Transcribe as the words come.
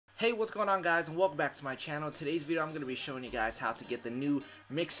Hey, what's going on, guys, and welcome back to my channel. Today's video I'm going to be showing you guys how to get the new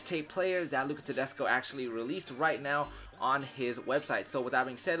mixtape player that LUCA TODESCO actually released right now on his website. So with that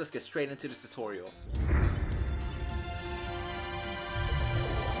being said, let's get straight into this tutorial.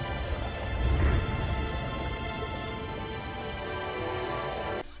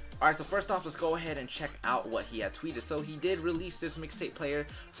 Alright, so first off, let's go ahead and check out what he had tweeted. So he did release this mixtape player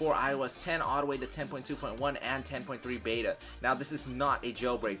for iOS 10 all the way to 10.2.1 and 10.3 beta. Now this is not a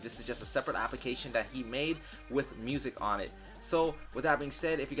jailbreak, this is just a separate application that he made with music on it. So with that being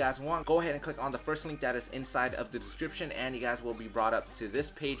said, if you guys want, go ahead and click on the first link that is inside of the description and you guys will be brought up to this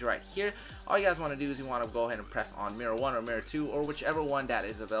page right here. All you guys want to do is you want to go ahead and press on mirror 1 or mirror 2 or whichever one that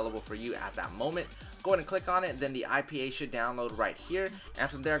is available for you at that moment. Go ahead and click on it, then the IPA should download right here, and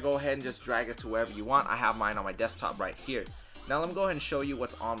from there go ahead and just drag it to wherever you want. I have mine on my desktop right here. Now let me go ahead and show you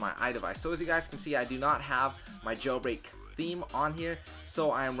what's on my iDevice. So as you guys can see, I do not have my jailbreak theme on here,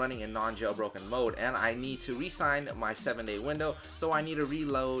 so I am running in non-jailbroken mode and I need to re-sign my 7-day window, so I need to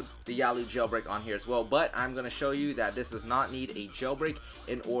reload the Yalu jailbreak on here as well. But I'm going to show you that this does not need a jailbreak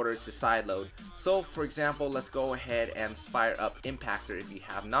in order to sideload. So for example, let's go ahead and fire up Impactor. If you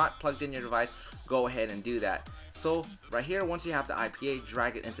have not plugged in your device, go ahead and do that. So right here, once you have the IPA,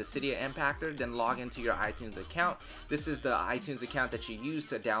 drag it into Cydia Impactor, then log into your iTunes account. This is the iTunes account that you use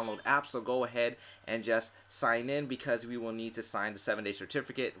to download apps, so go ahead and just sign in because we will need to sign the 7-day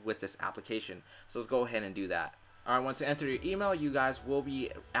certificate with this application. So let's go ahead and do that. Alright, once you enter your email, you guys will be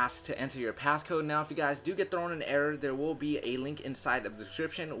asked to enter your passcode. Now if you guys do get thrown an error, there will be a link inside of the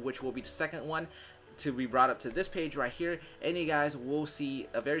description, which will be the second one to be brought up to this page right here, and you guys will see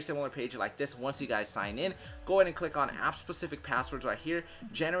a very similar page like this once you guys sign in. Go ahead and click on app specific passwords right here,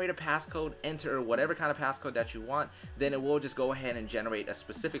 generate a passcode, enter whatever kind of passcode that you want, then it will just go ahead and generate a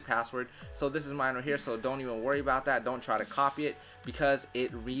specific password. So this is mine right here, so don't even worry about that. Don't try to copy it because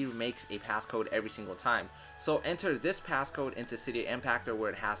it remakes a passcode every single time. So enter this passcode into Cydia Impactor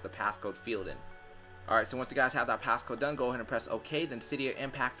where it has the passcode field in. Alright, so once you guys have that passcode done, go ahead and press OK, then Cydia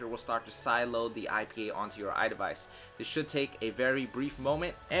Impactor will start to sideload the IPA onto your iDevice. This should take a very brief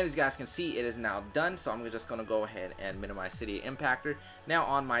moment, and as you guys can see, it is now done, so I'm just going to go ahead and minimize Cydia Impactor. Now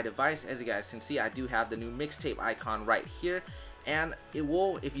on my device, as you guys can see, I do have the new mixtape icon right here, and it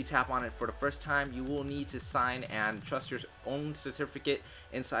will, if you tap on it for the first time, you will need to sign and trust your own certificate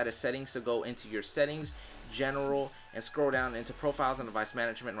inside of settings. So go into your settings, general, and scroll down into profiles and device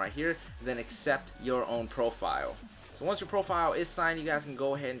management right here, then accept your own profile. So once your profile is signed, you guys can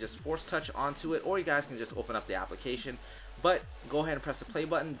go ahead and just force touch onto it, or you guys can just open up the application. But go ahead and press the play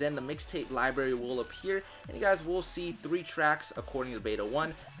button, then the mixtape library will appear, and you guys will see 3 tracks according to beta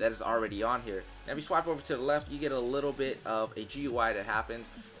 1 that is already on here. Now if you swipe over to the left, you get a little bit of a GUI that happens.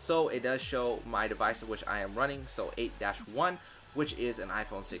 So it does show my device of which I am running, so 8-1, which is an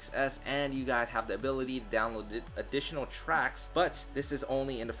iPhone 6s, and you guys have the ability to download additional tracks, but this is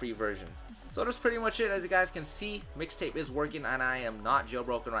only in the free version. So that's pretty much it. As you guys can see, mixtape is working and I am not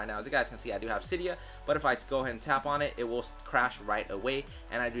jailbroken right now. As you guys can see, I do have Cydia, but if I go ahead and tap on it, it will crash right away,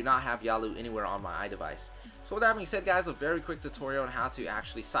 and I do not have Yalu anywhere on my iDevice. So with that being said, guys, a very quick tutorial on how to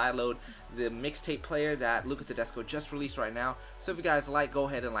actually sideload the mixtape player that LUCA TODESCO just released right now. So if you guys like, go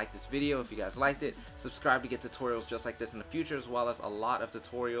ahead and like this video. If you guys liked it, subscribe to get tutorials just like this in the future, as well as a lot of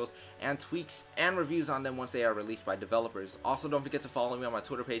tutorials and tweaks and reviews on them once they are released by developers. Also, don't forget to follow me on my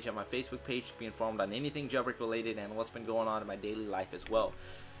Twitter page and my Facebook page to be informed on anything jailbreak related and what's been going on in my daily life as well.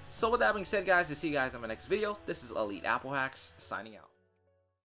 So with that being said, guys, to see you guys in my next video, this is EliteAppleHacks signing out.